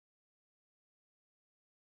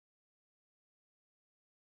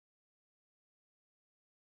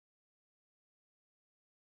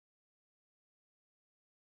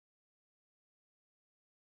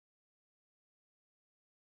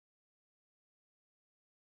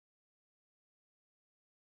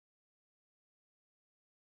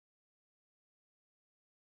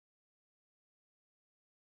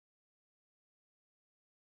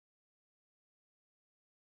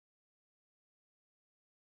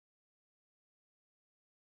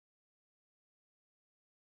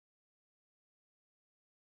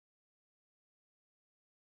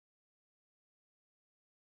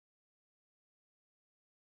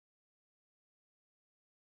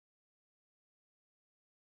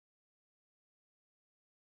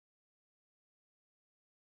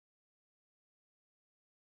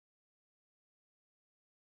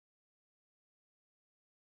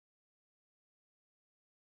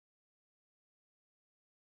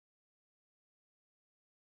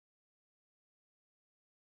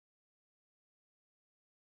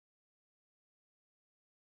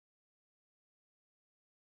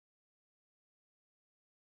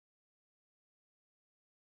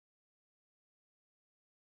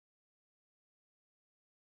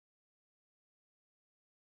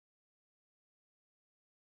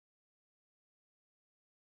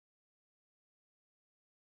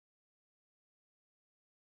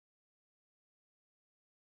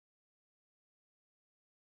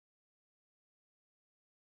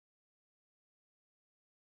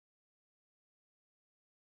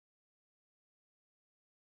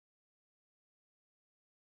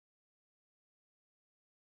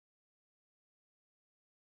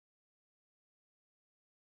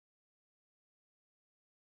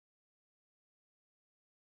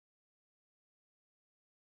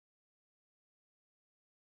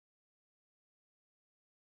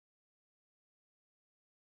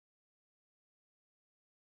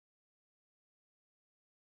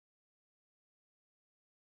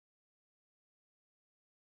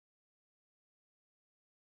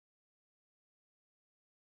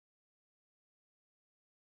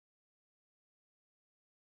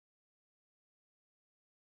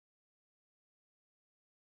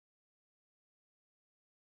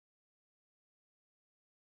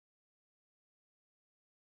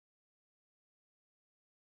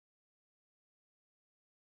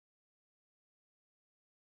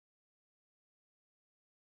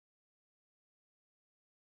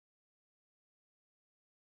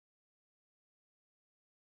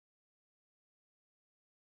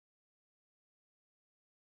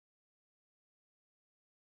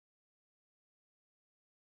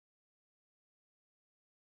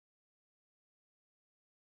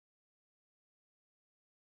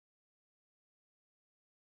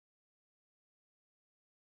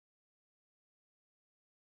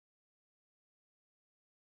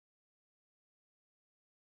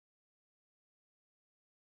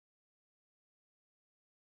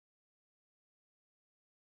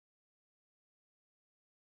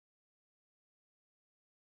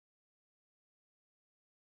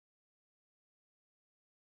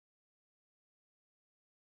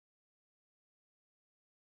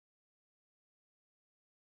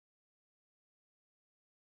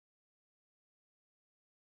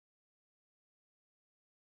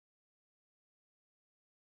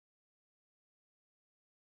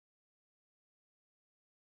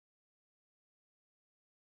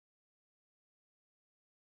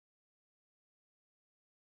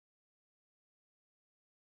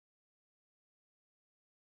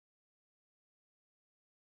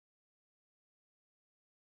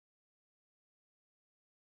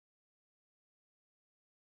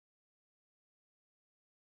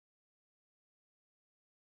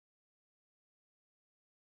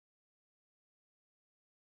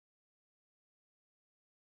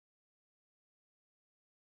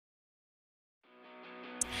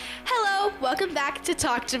Welcome back to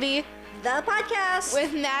Talk2Me, the podcast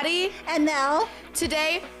with Maddie and Mel.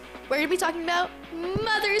 Today, we're going to be talking about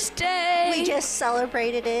Mother's Day. We just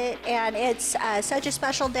celebrated it, and it's such a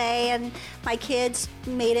special day, and my kids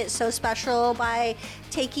made it so special by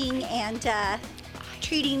taking and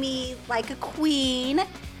treating me like a queen.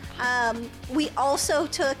 We also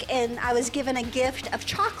took, and I was given a gift of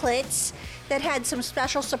chocolates that had some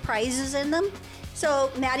special surprises in them. So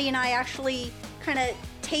Maddie and I actually kind of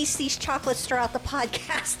taste these chocolates throughout the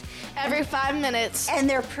podcast. Every 5 minutes. And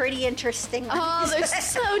they're pretty interesting. Oh, they're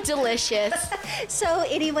so delicious. So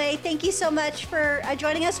anyway, thank you so much for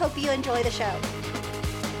joining us. Hope you enjoy the show.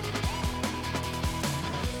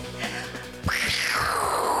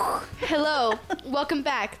 Hello. Welcome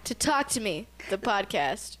back to Talk2Me, the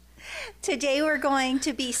podcast. Today we're going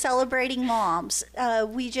to be celebrating moms.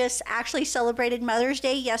 We just actually celebrated Mother's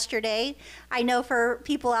Day yesterday. I know for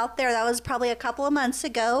people out there that was probably a couple of months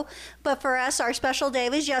ago, but for us our special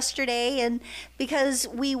day was yesterday, and because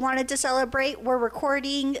we wanted to celebrate, we're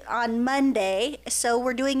recording on Monday. So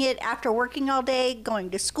we're doing it after working all day,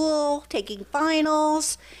 going to school, taking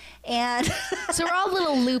finals. And so we're all a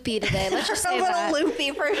little loopy today. Let's just say that. A little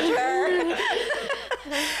loopy for sure.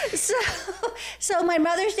 So my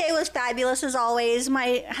Mother's Day was fabulous as always.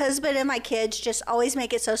 My husband and my kids just always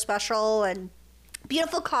make it so special, and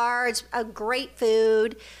beautiful cards, a great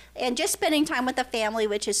food, and just spending time with the family,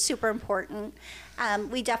 which is super important.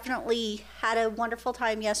 We definitely had a wonderful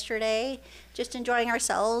time yesterday, just enjoying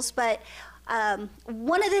ourselves. But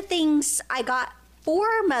one of the things I got for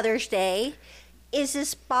Mother's Day is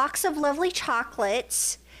this box of lovely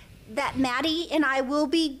chocolates that Maddie and I will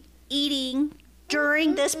be eating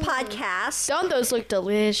during this podcast. Don't those look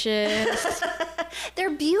delicious? They're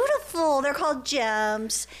beautiful. They're called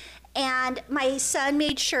gems. And my son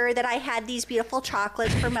made sure that I had these beautiful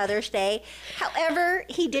chocolates for Mother's Day. However,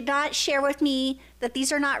 he did not share with me that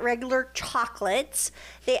these are not regular chocolates.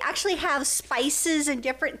 They actually have spices and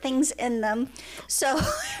different things in them. So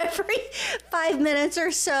every 5 minutes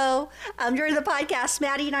or so during the podcast,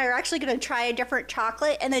 Maddie and I are actually going to try a different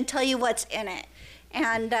chocolate and then tell you what's in it.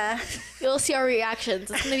 And you'll see our reactions.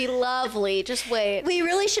 It's going to be lovely. Just wait. We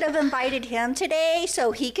really should have invited him today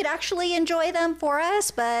so he could actually enjoy them for us,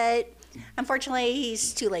 but unfortunately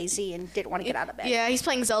he's too lazy and didn't want to get out of bed. Yeah, he's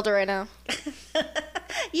playing Zelda right now.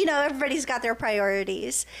 You know, everybody's got their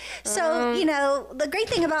priorities. So, you know, the great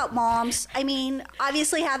thing about moms, I mean,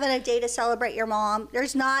 obviously having a day to celebrate your mom,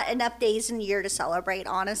 there's not enough days in the year to celebrate,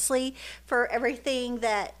 honestly, for everything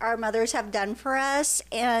that our mothers have done for us.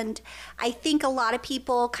 And I think a lot of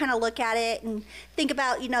people kind of look at it and think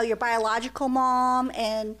about, you know, your biological mom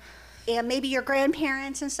and maybe your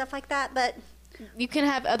grandparents and stuff like that. But you can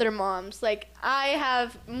have other moms. Like, I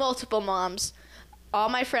have multiple moms. All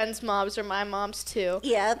my friends' moms are my moms, too.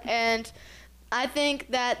 Yeah. And I think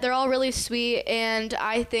that they're all really sweet, and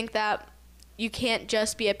I think that you can't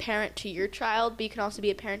just be a parent to your child, but you can also be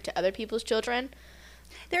a parent to other people's children.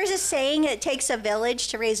 There's a saying, it takes a village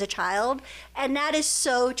to raise a child, and that is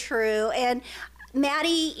so true. And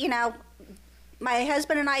Maddie, you know, my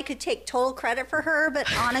husband and I could take total credit for her,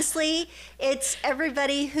 but honestly, it's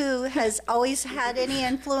everybody who has always had any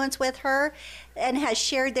influence with her and has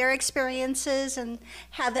shared their experiences and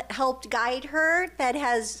have helped guide her that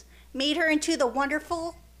has made her into the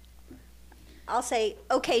wonderful, I'll say,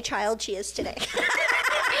 okay child she is today.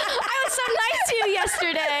 I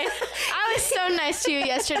was so nice to you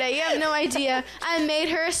yesterday. You have no idea. I made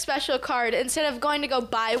her a special card. Instead of going to go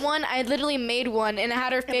buy one, I literally made one, and it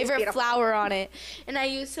had her favorite flower on it. And I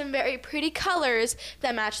used some very pretty colors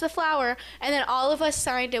that matched the flower, and then all of us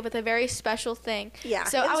signed it with a very special thing. Yeah.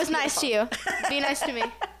 So I was nice to you. Be nice to me.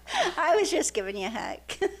 I was just giving you a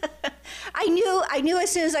heck. I knew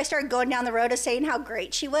as soon as I started going down the road of saying how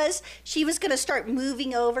great she was going to start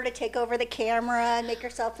moving over to take over the camera and make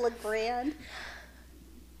herself look grand.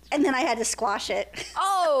 And then I had to squash it.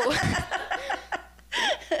 Oh.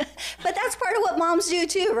 But that's part of what moms do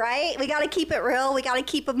too, right? We got to keep it real. We got to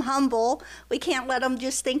keep them humble. We can't let them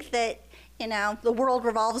just think that, you know, the world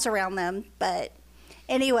revolves around them. But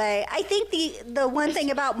anyway, I think the one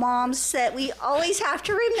thing about moms that we always have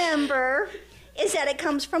to remember is that it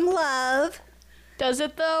comes from love. Does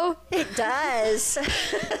it though? It does.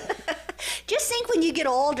 Just think when you get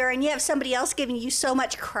older and you have somebody else giving you so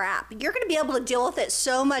much crap, you're going to be able to deal with it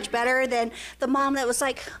so much better than the mom that was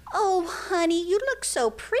like, oh, honey, you look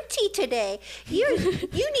so pretty today. You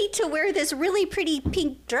need to wear this really pretty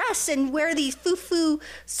pink dress and wear these foo-foo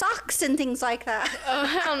socks and things like that. Oh,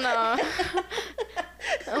 hell no.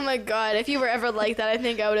 Oh, my God. If you were ever like that, I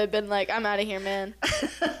think I would have been like, I'm out of here, man.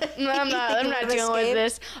 I'm not dealing with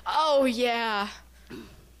this. Oh, yeah.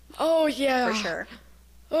 Oh yeah. For sure.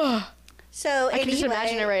 Ugh. So I can just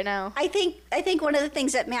imagine it right now. I think one of the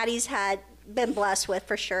things that Maddie's been blessed with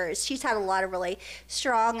for sure is she's had a lot of really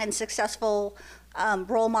strong and successful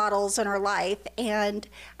role models in her life, and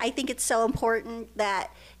I think it's so important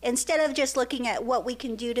that instead of just looking at what we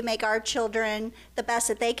can do to make our children the best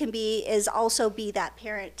that they can be, is also be that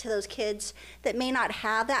parent to those kids that may not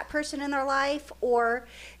have that person in their life, or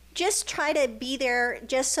just try to be there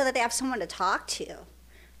just so that they have someone to talk to.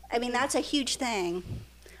 I mean, that's a huge thing.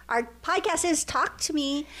 Our podcast is Talk to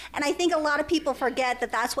Me, and I think a lot of people forget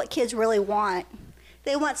that that's what kids really want.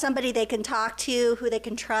 They want somebody they can talk to, who they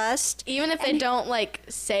can trust. Even if they don't, like,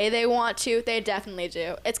 say they want to, they definitely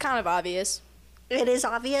do. It's kind of obvious. It is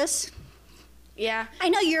obvious. Yeah. I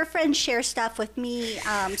know your friends share stuff with me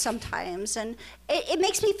sometimes, and it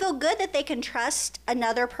makes me feel good that they can trust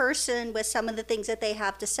another person with some of the things that they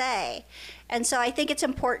have to say. And so I think it's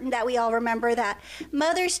important that we all remember that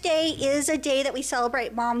Mother's Day is a day that we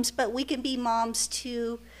celebrate moms, but we can be moms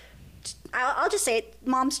to, I'll just say it,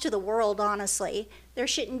 moms to the world, honestly. There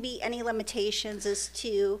shouldn't be any limitations as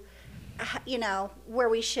to, you know, where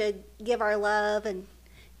we should give our love and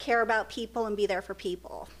care about people and be there for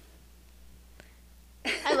people.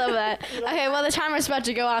 I love that. Okay, well, the timer's about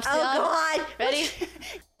to go off. Oh, God. Ready?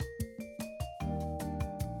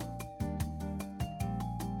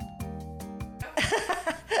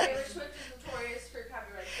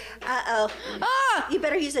 Uh-oh. Ah! You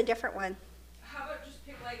better use a different one. How about just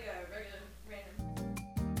pick like a regular random?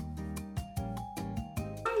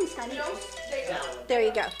 Thanks, honey. No, take it. There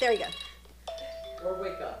you go. There you go. Or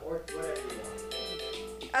wake up, or whatever you want.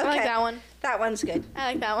 Okay. I like that one. That one's good. I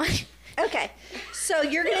like that one. Okay. So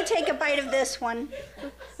you're going to take a bite of this one.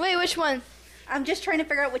 Wait, which one? I'm just trying to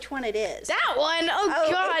figure out which one it is. That one? Oh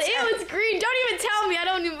God. it's- Ew, it's green. Don't even tell me. I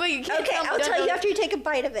don't even, wait, you can't Okay, tell me. I'll Don't tell you after you take a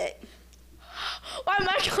bite of it. Why am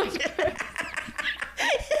I going to?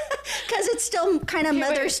 Because it's still kind of Okay, wait.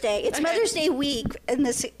 Mother's Day. It's Okay. Mother's Day week in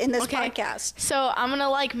this Okay. podcast. So I'm gonna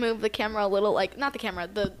like move the camera a little, like not the camera,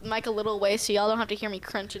 the mic a little way, so y'all don't have to hear me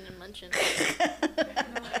crunching and munching.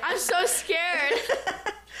 I'm so scared.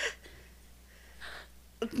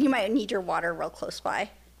 You might need your water real close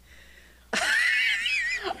by.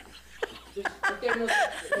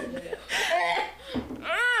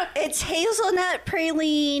 It's hazelnut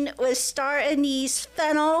praline with star anise,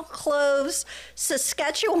 fennel, cloves,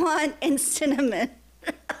 Saskatchewan, and cinnamon.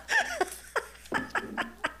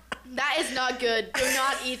 That is not good. Do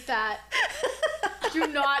not eat that. Do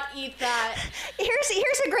not eat that.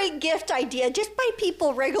 Here's a great gift idea. Just buy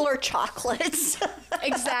people regular chocolates.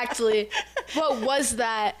 Exactly. What was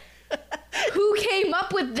that? Who came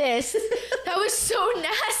up with this? That was so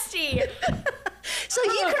nasty. So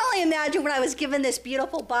you can only imagine when I was given this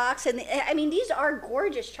beautiful box, and I mean, these are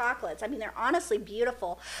gorgeous chocolates. I mean, they're honestly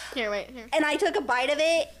beautiful. Here, wait. Here. And I took a bite of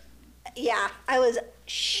it. Yeah, I was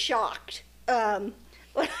shocked. I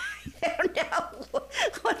don't know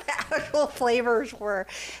what the actual flavors were.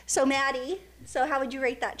 So Maddie, how would you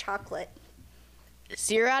rate that chocolate?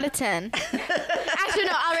 0 out of 10. Actually,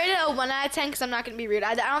 no, I'll rate it a 1 out of 10 because I'm not going to be rude.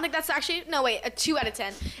 I don't think that's actually, no, wait, a 2 out of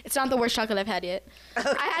 10. It's not the worst chocolate I've had yet. Okay.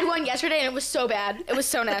 I had one yesterday and it was so bad. It was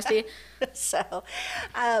so nasty. But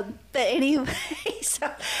anyway, so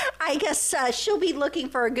I guess she'll be looking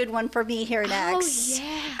for a good one for me here next.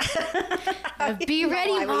 Oh, yeah. Be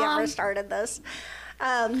ready, why Mom. we ever started this.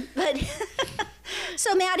 But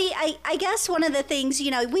so Maddie, I guess one of the things,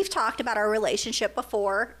 you know, we've talked about our relationship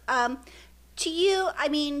before. To you, I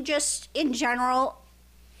mean, just in general,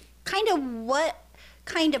 kind of what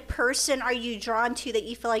kind of person are you drawn to that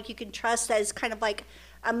you feel like you can trust as kind of like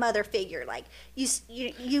a mother figure? Like you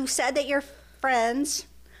said that your friends,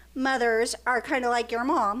 mothers, are kind of like your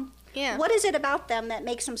mom. Yeah. What is it about them that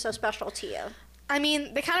makes them so special to you? I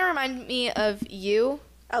mean, they kind of remind me of you.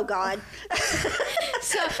 Oh God.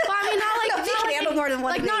 So, well, I mean, not like, No, you can handle more than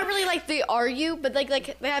one like of me. not really like they are you, but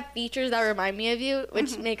like they have features that remind me of you,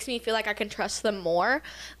 which makes me feel like I can trust them more.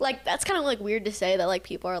 Like that's kind of like weird to say that like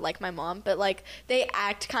people are like my mom, but like they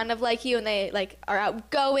act kind of like you, and they like are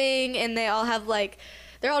outgoing, and they all have like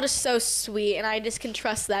they're all just so sweet, and I just can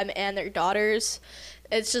trust them and their daughters.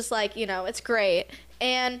 It's just like, you know, it's great,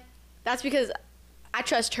 and that's because I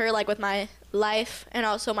trust her like with my life, and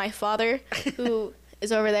also my father who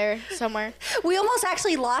is over there somewhere. We almost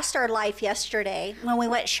actually lost our life yesterday when we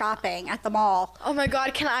went shopping at the mall. Oh my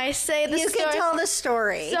God, can I say this story? You can tell the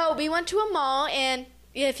story. So we went to a mall, and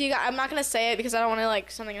I'm not gonna say it because I don't want to like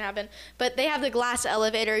something to happen, but they have the glass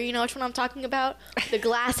elevator. You know which one I'm talking about? The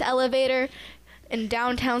glass elevator in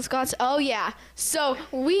downtown Scotts. Oh yeah. So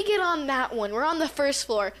we get on that one. We're on the first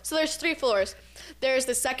floor. So there's 3 floors. There's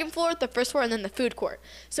the second floor, the first floor, and then the food court.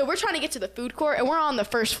 So we're trying to get to the food court, and we're on the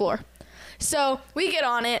first floor. So we get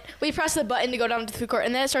on it, we press the button to go down to the food court,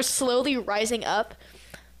 and then it starts slowly rising up.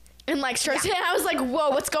 And like starts, and I was like,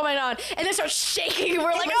 "Whoa, what's going on?" And then it starts shaking.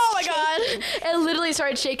 We're like, "Oh my god!" It literally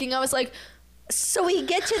started shaking. I was like, so we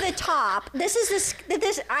get to the top. This.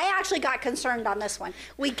 I actually got concerned on this one.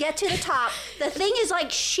 We get to the top. The thing is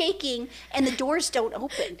like shaking, and the doors don't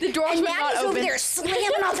open. The doors and would not Maddie's open. over there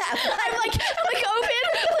slamming on that. I'm like, open,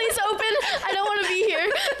 please open. I don't want to be here.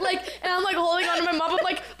 Like, and I'm like holding on to my mom. I'm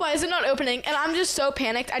like, why is it not opening? And I'm just so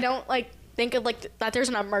panicked. I don't like think of like that there's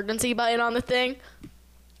an emergency button on the thing.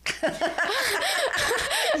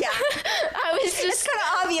 Yeah, I was just. it's kind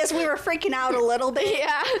of obvious we were freaking out a little bit.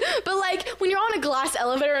 Yeah, but like when you're on a glass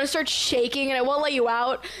elevator and it starts shaking and it won't let you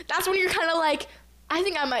out, that's when you're kind of like, I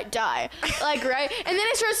think I might die, like, right? And then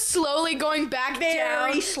it starts slowly going back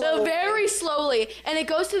down, very slowly, and it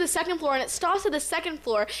goes to the second floor and it stops at the second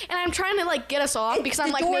floor, and I'm trying to like get us off because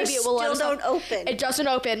I'm like, maybe it will let us still don't open. It doesn't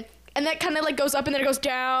open. And that kind of like goes up and then it goes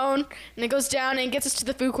down and it goes down and it gets us to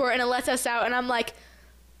the food court and it lets us out, and I'm like,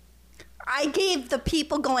 I gave the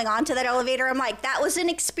people going onto that elevator, I'm like, that was an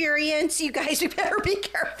experience. You guys, you better be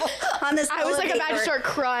careful on this elevator. I was like about to start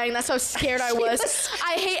crying. That's how scared I was.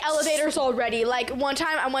 I hate elevators already. Like one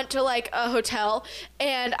time I went to like a hotel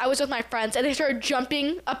and I was with my friends and they started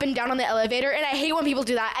jumping up and down on the elevator, and I hate when people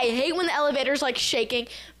do that. I hate when the elevator's like shaking.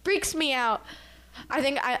 Freaks me out. I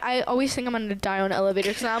think I always think I'm gonna die on an elevator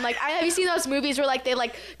because I'm like, have you seen those movies where like they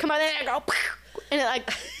like come out there and go and it like.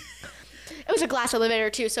 It was a glass elevator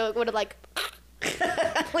too, so it would have like.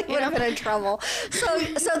 We would have been in trouble. So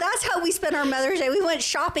that's how we spent our Mother's Day. We went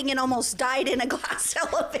shopping and almost died in a glass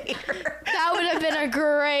elevator. That would have been a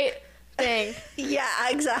great thing. Yeah,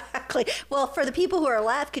 exactly. Well, for the people who are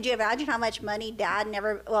left, could you imagine how much money Dad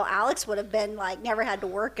Alex would have been like, never had to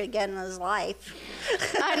work again in his life.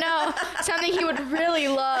 I know. Something he would really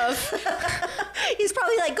love. He's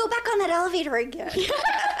probably like, go back on that elevator again.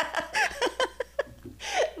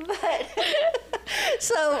 But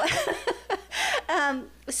so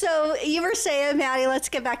you were saying, Maddie, let's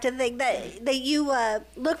get back to the thing that you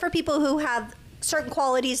look for people who have certain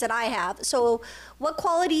qualities that I have. So what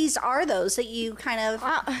qualities are those that you kind of,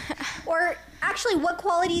 or actually what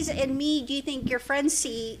qualities in me do you think your friends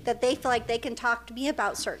see that they feel like they can talk to me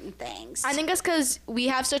about certain things? I think that's because we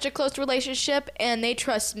have such a close relationship and they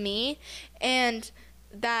trust me, and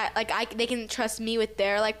that like they can trust me with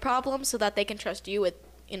their like problems so that they can trust you with,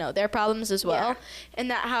 you know, their problems as well. Yeah.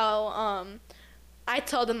 And that how I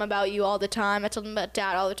tell them about you all the time. I tell them about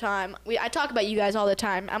Dad all the time. I talk about you guys all the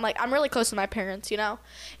time. I'm like, I'm really close to my parents, you know,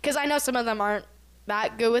 because I know some of them aren't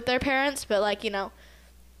that good with their parents, but like, you know,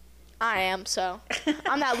 I am, so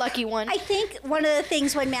I'm that lucky one. I think one of the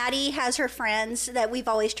things when Maddie has her friends that we've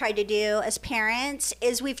always tried to do as parents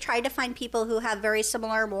is we've tried to find people who have very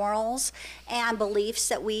similar morals and beliefs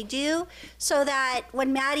that we do, so that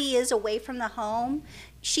when Maddie is away from the home,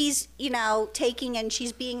 she's, you know, taking and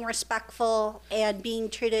she's being respectful and being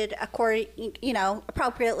treated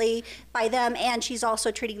appropriately by them, and she's also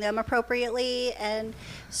treating them appropriately. And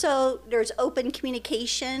so there's open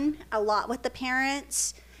communication a lot with the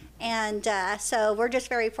parents. And so we're just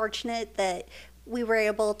very fortunate that we were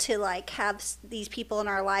able to like have these people in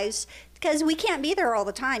our lives, because we can't be there all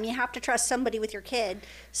the time. You have to trust somebody with your kid.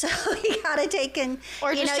 So you got to take in,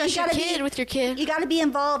 or just trust your kid with your kid. You got to be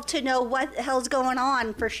involved to know what the hell's going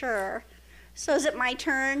on for sure. So is it my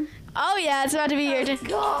turn? Oh yeah, it's about to be your turn.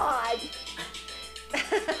 God.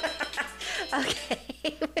 Okay.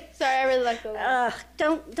 Sorry, I really like the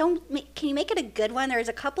one. Can you make it a good one? There's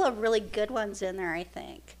a couple of really good ones in there, I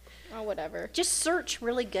think. Oh, whatever. Just search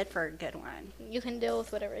really good for a good one. You can deal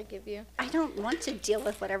with whatever I give you. I don't want to deal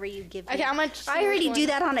with whatever you give me. Okay, I'm gonna. I already do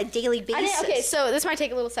that on a daily basis. Okay, so this might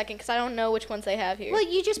take a little second because I don't know which ones they have here. Well,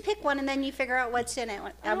 you just pick one and then you figure out what's in it.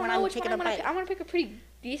 I want to pick a pretty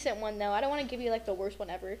decent one though. I don't want to give you like the worst one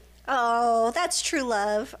ever. Oh, that's true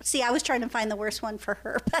love. See, I was trying to find the worst one for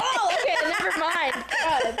her. But oh, okay, never mind.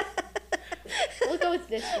 God. We'll go with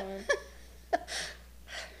this one.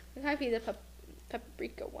 It might be the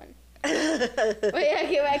paprika one. Wait,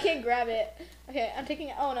 I can't grab it. Okay, I'm taking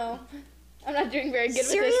it. Oh no, I'm not doing very good with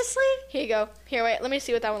this. Seriously? Here you go. Here, wait. Let me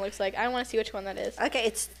see what that one looks like. I want to see which one that is.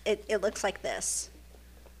 Okay, it looks like this.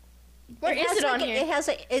 Where is it on here? It has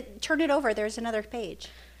turn it over. There's another page.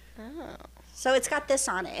 Oh. So it's got this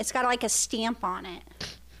on it. It's got like a stamp on it.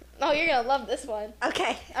 Oh, you're gonna love this one.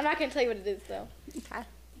 Okay. I'm not gonna tell you what it is though. Okay.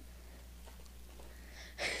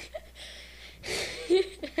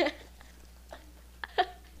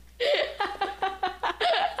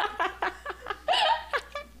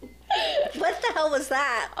 What the hell hell was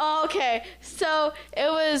that? Oh, okay. So it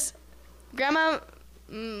was Grandma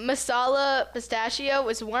Masala Pistachio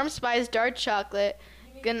with warm spice dark chocolate.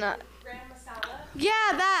 Graham masala. Yeah,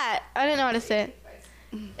 that. I didn't know how to say it.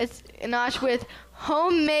 It's ganache with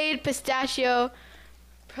homemade pistachio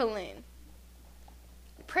praline.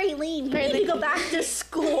 Praline. You need to go back to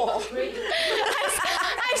school. I'm sorry.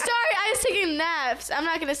 I was taking naps. I'm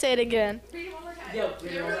not gonna say it again. Read it one more time. Yo,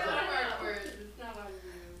 read it one more time. It's not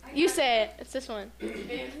on You say it. It's this one.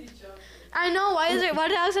 Fancy chocolate. I know. Why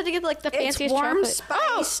did Alex have to get like the fanciest It's warm chocolate?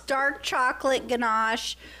 spice dark chocolate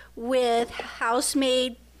ganache with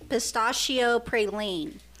house-made pistachio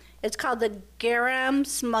praline. It's called the garam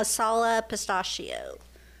masala pistachio.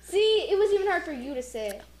 See, it was even hard for you to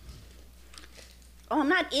say. Oh, I'm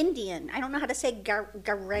not Indian. I don't know how to say garam.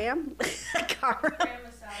 Graham masala.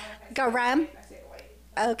 Garam? I say it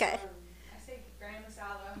white. Okay. I say graham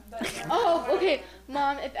masala. But Oh, okay.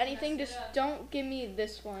 Mom, if anything, just don't give me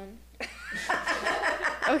this one.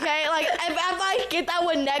 Okay? Like, if I get that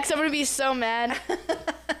one next, I'm going to be so mad.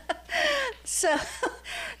 So,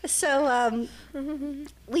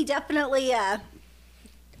 we definitely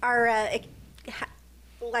are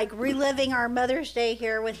like reliving our Mother's Day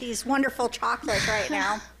here with these wonderful chocolates right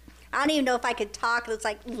now. I don't even know if I could talk. It's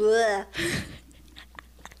like, ugh.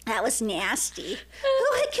 That was nasty.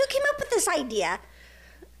 Who came up with this idea?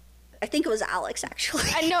 I think it was Alex, actually.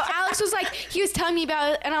 I know. Alex was like, he was telling me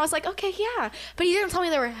about it, and I was like, okay, yeah. But he didn't tell me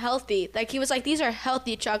they were healthy. Like, he was like, these are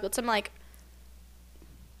healthy chocolates. I'm like,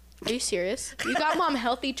 are you serious? You got Mom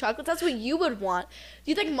healthy chocolates? That's what you would want.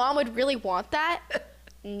 Do you think Mom would really want that?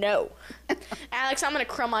 No. Alex, I'm going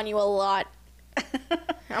to crumb on you a lot.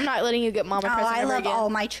 I'm not letting you get Mom a present I ever love again. all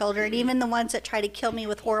my children, even the ones that try to kill me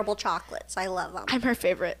with horrible chocolates. I love them. I'm her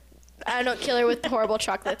favorite. I don't kill her with horrible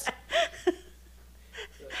chocolates.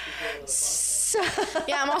 So,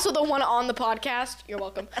 Yeah, I'm also the one on the podcast. You're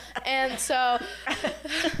welcome. And so...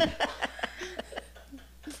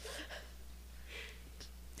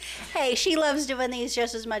 hey, she loves doing these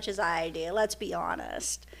just as much as I do. Let's be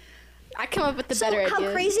honest. I come up with the So better how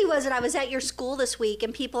ideas. crazy was it? I was at your school this week,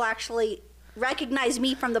 and people actually recognized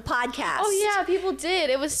me from the podcast. Oh, yeah, people did.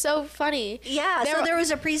 It was so funny. Yeah, so there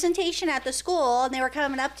was a presentation at the school, and they were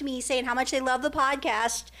coming up to me saying how much they love the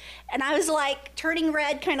podcast, and I was like turning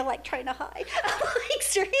red, kind of like trying to hide. I'm like,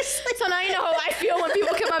 seriously? So now you know how I feel when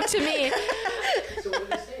people come up to me. So what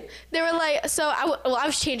did they say? They were like, so I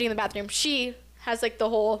was changing the bathroom. She has like the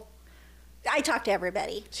whole, I talk to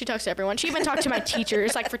everybody. she talks to everyone. She even talked to my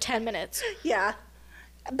teachers like for 10 minutes. Yeah.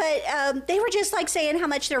 But they were just like saying how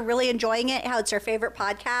much they're really enjoying it, how it's their favorite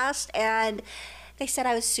podcast, and they said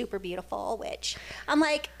I was super beautiful, which I'm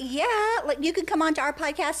like, yeah, like you can come on to our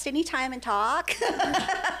podcast anytime and talk.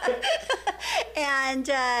 And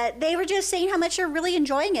they were just saying how much they're really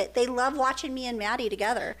enjoying it. They love watching me and Maddie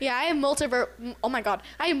together. Yeah, I have oh my God.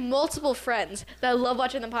 I have multiple friends that love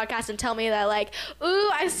watching the podcast and tell me that like,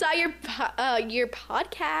 ooh, I saw your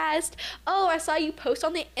podcast. Oh, I saw you post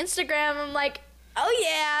on the Instagram. I'm like, oh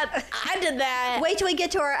yeah, I did that. Wait till we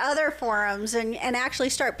get to our other forums and actually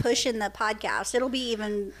start pushing the podcast. It'll be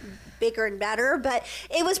even bigger and better. But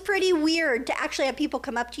it was pretty weird to actually have people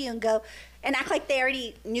come up to you and go and act like they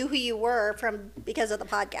already knew who you were because of the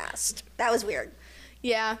podcast. That was weird.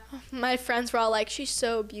 Yeah, my friends were all like, she's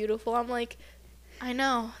so beautiful. I'm like, I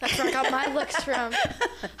know. That's where I got my looks from.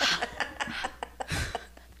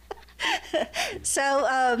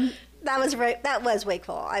 So that was way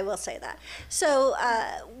cool. I will say that. So,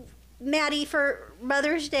 Maddie, for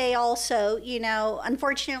Mother's Day also,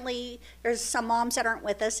 unfortunately, there's some moms that aren't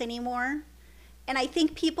with us anymore. And I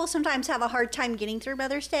think people sometimes have a hard time getting through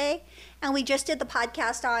Mother's Day. And we just did the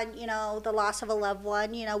podcast on, the loss of a loved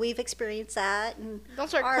one. We've experienced that. And Don't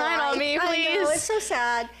start our crying on life. me, please. I know, it's so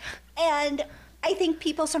sad. And I think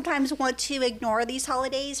people sometimes want to ignore these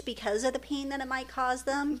holidays because of the pain that it might cause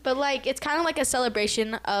them. But like, it's kind of like a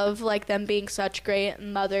celebration of like them being such great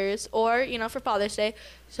mothers, or for Father's Day,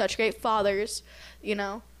 such great fathers.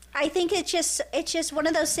 I think it's just one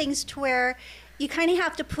of those things to where you kind of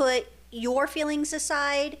have to put your feelings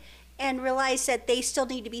aside and realize that they still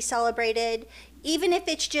need to be celebrated, even if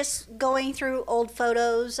it's just going through old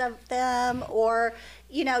photos of them or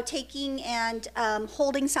taking and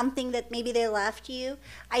holding something that maybe they left you.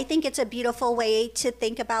 I think it's a beautiful way to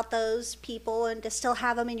think about those people and to still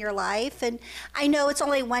have them in your life. And I know it's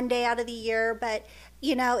only one day out of the year, but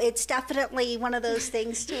it's definitely one of those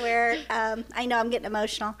things to where I know I'm getting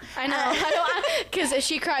emotional. I know, because if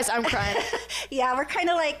she cries, I'm crying. Yeah, we're kind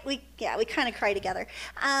of like we kind of cry together.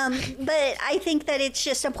 But I think that it's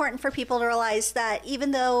just important for people to realize that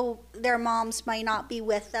even though their moms might not be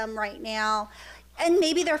with them right now, and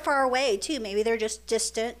maybe they're far away too. Maybe they're just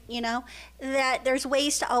distant, that there's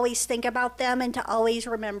ways to always think about them and to always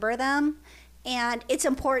remember them. And it's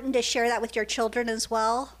important to share that with your children as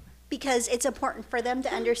well, because it's important for them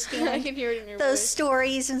to understand I can hear it in your those voice.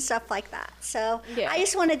 stories and stuff like that. So Yeah. I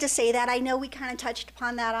just wanted to say that. I know we kind of touched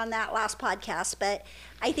upon that on that last podcast, but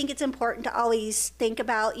I think it's important to always think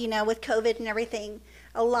about, with COVID and everything,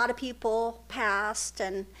 a lot of people passed,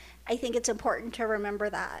 and I think it's important to remember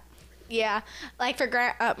that. Yeah, like for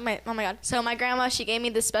oh my god. So my grandma, she gave me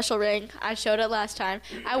this special ring. I showed it last time.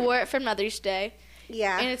 I wore it for Mother's Day.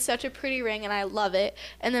 Yeah. And it's such a pretty ring, and I love it.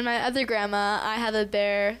 And then my other grandma, I have a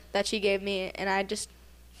bear that she gave me, and I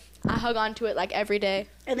hug on to it like every day.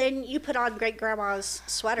 And then you put on great grandma's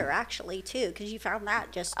sweater actually too, because you found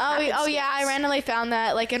that just. Oh yeah, I happenstance. randomly found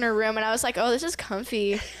that like in her room, and I was like, oh, this is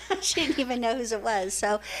comfy. She didn't even know whose it was.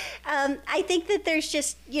 So I think that there's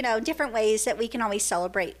just, different ways that we can always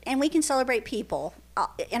celebrate. And we can celebrate people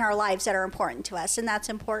in our lives that are important to us, and that's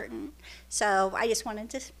important. So I just wanted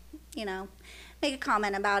to, make a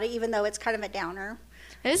comment about it, even though it's kind of a downer.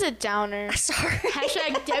 It is a downer. Sorry.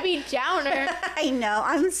 Hashtag Debbie Downer. I know.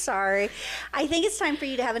 I'm sorry. I think it's time for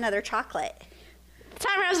you to have another chocolate.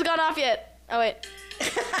 Timer hasn't gone off yet. Oh, wait. How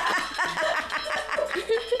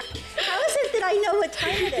is it that I know what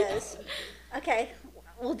time it is? Okay.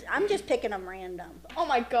 Well, I'm just picking them random. Oh,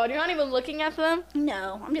 my God. You're not even looking at them?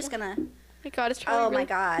 No, I'm just going to. Oh, my God. It's probably Oh, my really-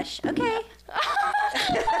 gosh. Okay. Oh,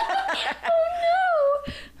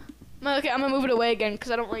 no. Okay, I'm going to move it away again because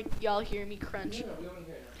I don't like y'all hearing me crunch. No, we don't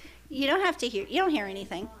hear it now. You don't have to hear. You don't hear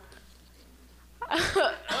anything.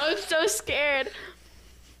 I'm so scared.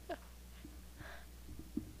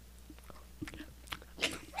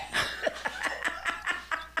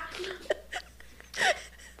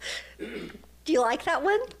 Do you like that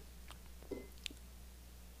one?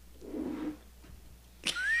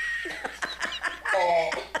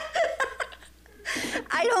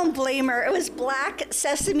 I don't blame her. It was black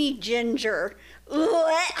sesame ginger.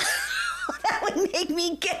 That would make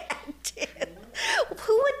me gag too.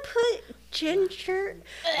 Who would put ginger,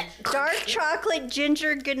 dark chocolate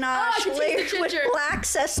ginger ganache I can taste the layered with ginger. black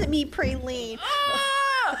sesame praline?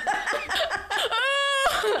 Oh!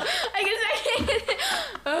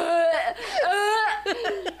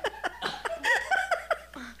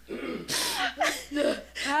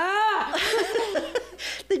 Oh!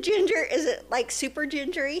 The ginger, is it like super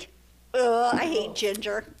gingery? Ugh, I hate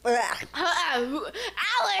ginger. Ugh.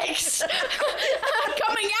 Alex! I'm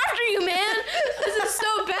coming after you, man! This is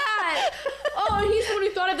so bad! Oh, and he's the one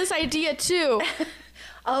who thought of this idea, too.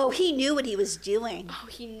 Oh, he knew what he was doing. Oh,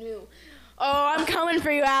 he knew. Oh, I'm coming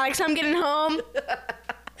for you, Alex. I'm getting home.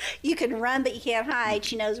 You can run, but you can't hide.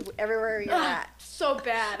 She knows everywhere you're at. So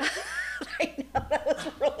bad. I know, that was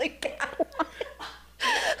a really bad one.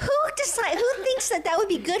 Who thinks that would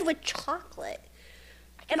be good with chocolate?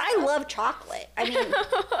 And I love chocolate. I mean,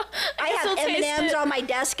 I have M&Ms on my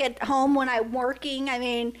desk at home when I'm working. I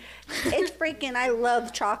mean, it's freaking, I love I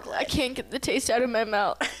chocolate. can't get the taste out of my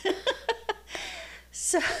mouth.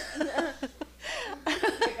 So,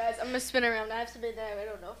 Okay, guys, I'm gonna spin around. I have something that I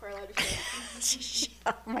don't know if we're allowed to say.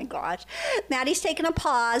 oh my gosh. Maddie's taking a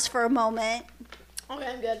pause for a moment. Okay,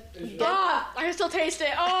 I'm good. Ah, I can still taste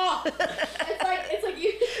it. Oh, it's like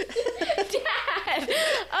you, Dad.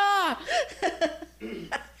 Ah.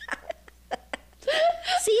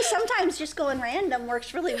 See, sometimes just going random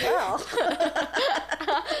works really well.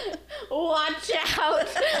 Watch out.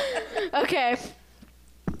 Okay.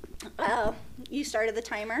 Oh, you started the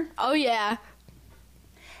timer? Oh yeah.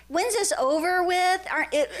 When's this over with?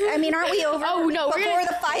 Aren't we over Oh, no, we're before gonna-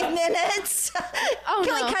 the 5 minutes? Oh,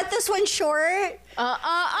 Can no. we cut this one short?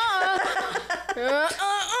 I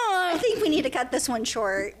think we need to cut this one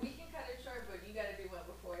short. We can cut it short, but you gotta do what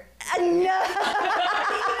before? No. Yeah,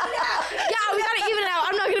 we gotta even it out.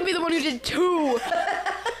 I'm not gonna be the one who did 2.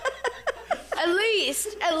 At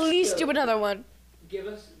least do another one. Give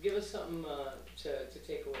us something to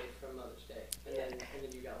take away from Mother's Day, and then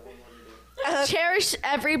you got one more to do. Cherish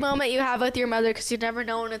every moment you have with your mother because you never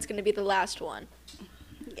know when it's gonna be the last one.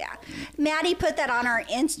 Yeah. Maddie put that on our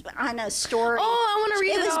on a story. Oh, I want to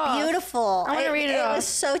read it. It was off. beautiful. I wanna read it It off. was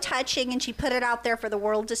so touching, and she put it out there for the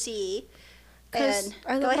world to see. 'Cause And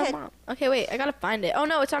I go love my ahead. mom. Okay, wait, I gotta find it. Oh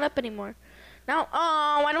no, it's not up anymore. Now,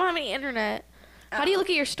 oh, I don't have any internet. How do you look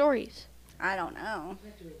at your stories? I don't know.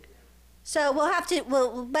 So we'll have to.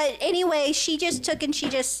 But anyway, she just took and she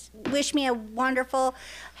just wished me a wonderful,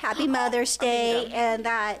 happy Mother's Day, and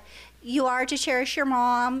that you are to cherish your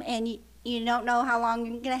mom, and you don't know how long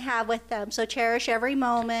you're gonna have with them. So cherish every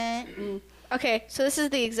moment. And, Okay, so this is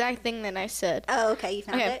the exact thing that I said. oh, okay, you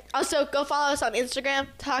found Okay. it. Also, go follow us on Instagram,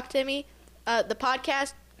 Talk2Me, The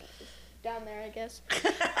podcast down there, I guess.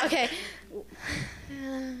 Okay.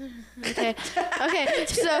 Okay.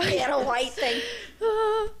 So He had a white thing.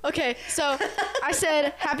 Okay, so I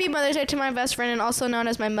said Happy Mother's Day to my best friend and also known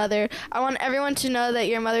as my mother. I want everyone to know that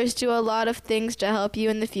your mothers do a lot of things to help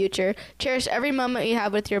you in the future. Cherish every moment you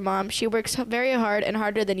have with your mom. She works very hard and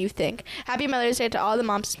harder than you think. Happy Mother's Day to all the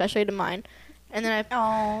moms, especially to mine. And then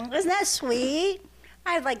Oh, isn't that sweet?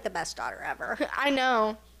 I have like the best daughter ever. I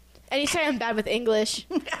know. And you say I'm bad with English.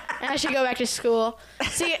 And I should go back to school.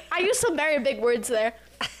 See, I use some very big words there.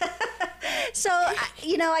 So,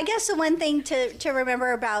 I guess the one thing to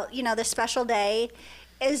remember about, this special day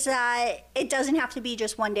is that it doesn't have to be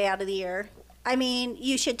just one day out of the year. I mean,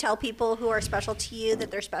 you should tell people who are special to you that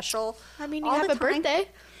they're special. I mean, you all have the a time. birthday.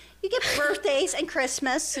 You get birthdays and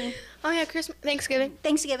Christmas and Oh, yeah, Christmas, Thanksgiving.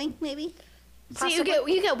 Thanksgiving, maybe. See, you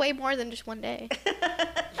get way more than just one day.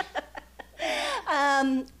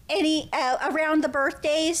 Around the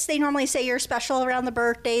birthdays, they normally say you're special around the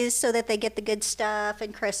birthdays so that they get the good stuff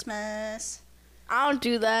and Christmas. I don't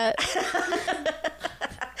do that.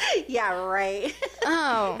 Yeah, right.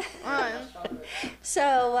 Oh.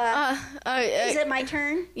 So, is it my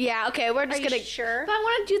turn? Yeah, okay, we're just Are you gonna. sure? But I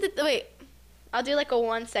want to do the. Wait. I'll do like a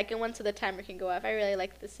 1 second one so the timer can go off. I really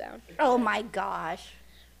like this sound. Oh my gosh.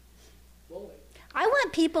 We'll wait. I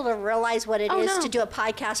want people to realize what it is no. to do a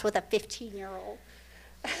podcast with a 15-year-old.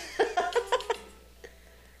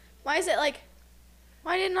 Why is it like.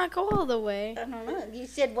 Why did it not go all the way? I don't know. You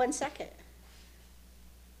said 1 second.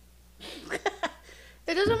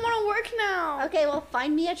 It doesn't want to work now. Okay, well,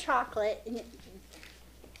 find me a chocolate. And it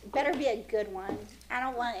better be a good one. I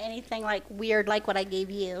don't want anything like weird like what I gave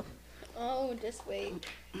you. Oh, just wait.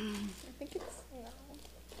 I think it's. No.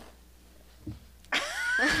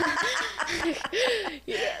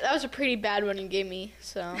 Yeah, that was a pretty bad one you gave me,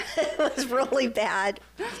 so. It was really bad.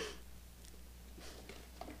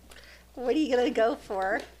 What are you going to go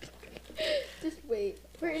for? Just wait.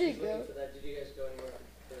 Where did it Waiting go? for that. Did you guys go anywhere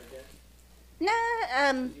for a dinner?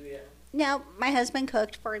 No, Did you, no, my husband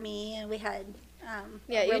cooked for me, and we had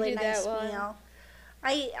Yeah, a you really do that nice well. meal.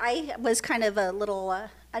 I was kind of a little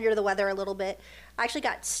under the weather a little bit. I actually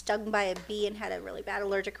got stung by a bee and had a really bad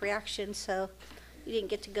allergic reaction, so we didn't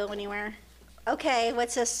get to go anywhere. Okay,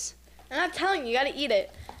 what's this? I'm not telling you. You gotta eat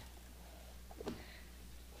it.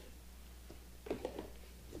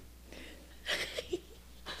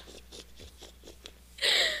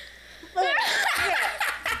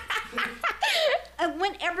 It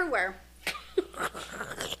went everywhere.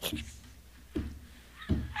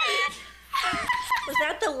 Was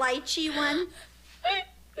that the lychee one?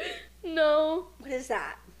 No. What is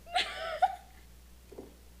that?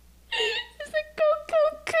 It's a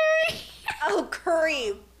cocoa curry. Oh,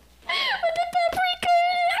 curry. With the paprika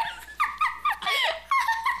in it.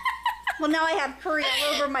 Well, now I have curry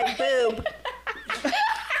all over my boob.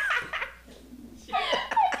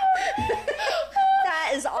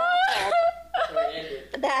 That is awful. Sorry, end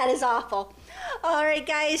it. That is awful. All right,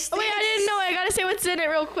 guys. Oh, wait, I didn't know. I gotta say what's in it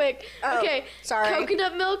real quick. Oh, okay. sorry.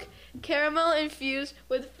 Coconut milk, caramel infused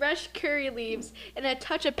with fresh curry leaves, and a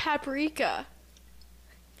touch of paprika.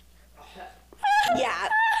 Yeah,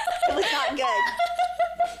 it was not good.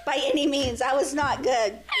 By any means, that was not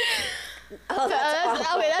good. Oh, that's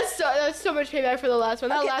awful. Okay, that's so much payback for the last one.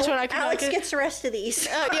 That Okay, last well, one I can. Alex gets the rest of these.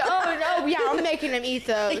 Yeah, oh no, yeah, I'm making them eat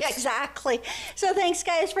those. Yeah, exactly. So thanks,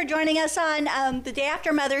 guys, for joining us on the day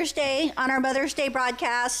after Mother's Day, on our Mother's Day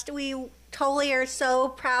broadcast. We totally are so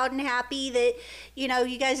proud and happy that,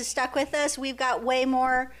 you guys have stuck with us. We've got way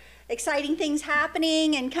more exciting things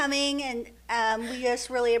happening and coming, and we just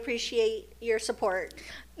really appreciate your support.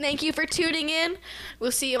 Thank you for tuning in.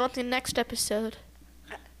 We'll see you on the next episode.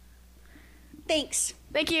 Thanks.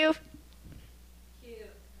 Thank you.